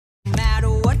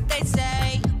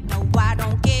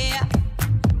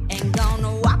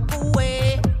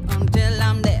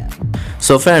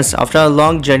So friends, after a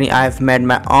long journey I have made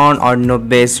my own arduino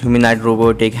based humanoid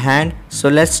robotic hand. So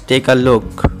let's take a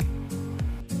look.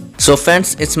 So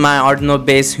friends, it's my arduino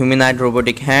based humanoid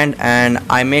robotic hand, and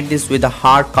I made this with a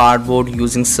hard cardboard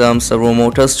using some servo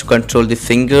motors to control the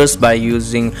fingers by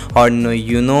using Arduino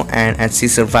Uno and C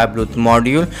Survive Bluetooth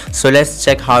module. So let's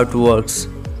check how it works.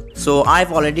 So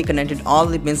I've already connected all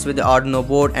the pins with the Arduino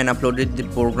board and uploaded the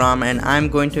program, and I'm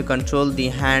going to control the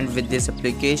hand with this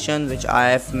application which I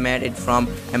have made it from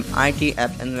MIT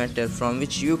App Inventor, from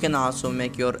which you can also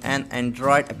make your own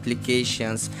Android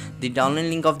applications. The download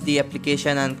link of the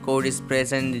application and code is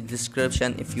present in the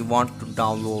description if you want to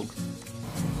download.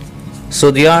 So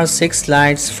there are 6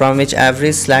 slides, from which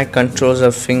every slide controls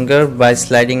a finger by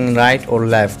sliding right or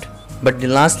left, but the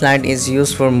last slide is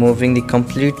used for moving the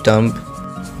complete thumb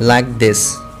like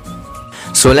this.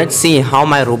 So let's see how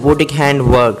my robotic hand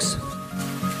works.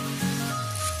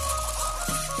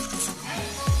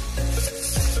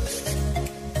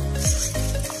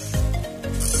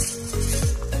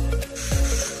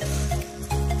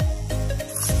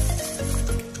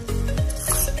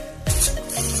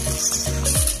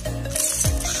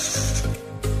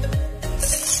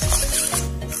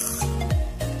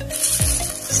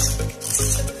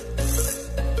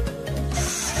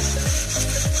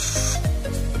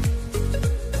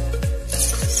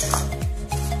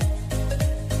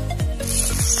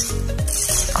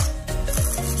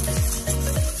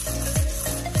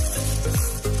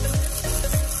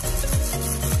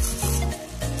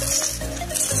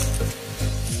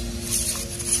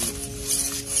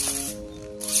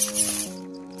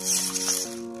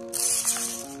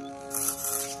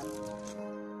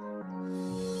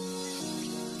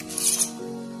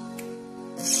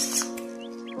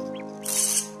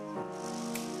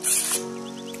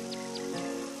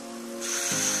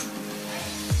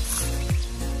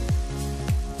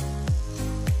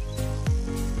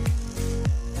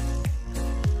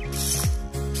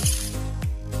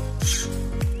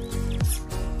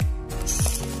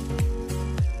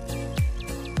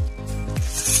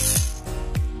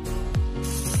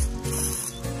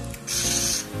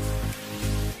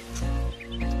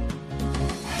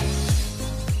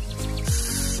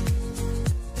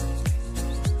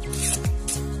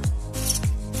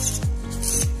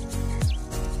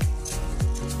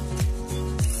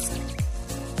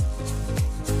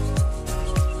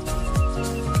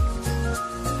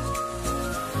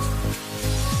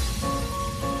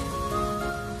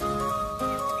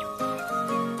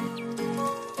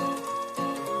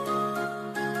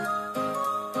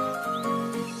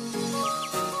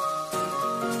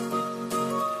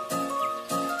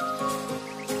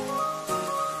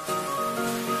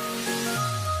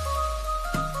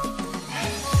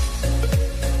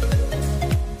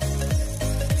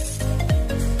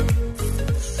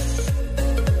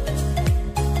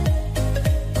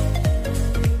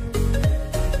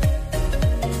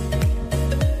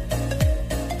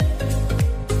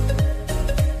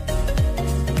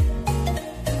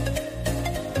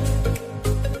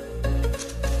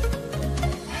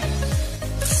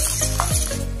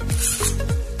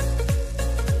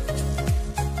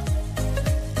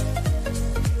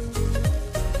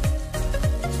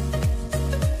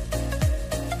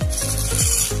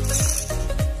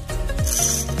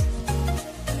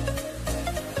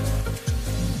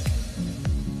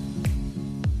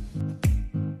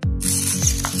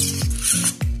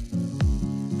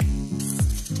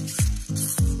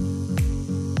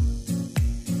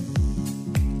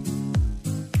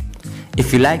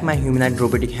 If you like my humanoid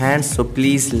robotic hands, so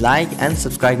please like and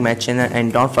subscribe my channel,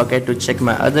 and don't forget to check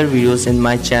my other videos in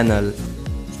my channel.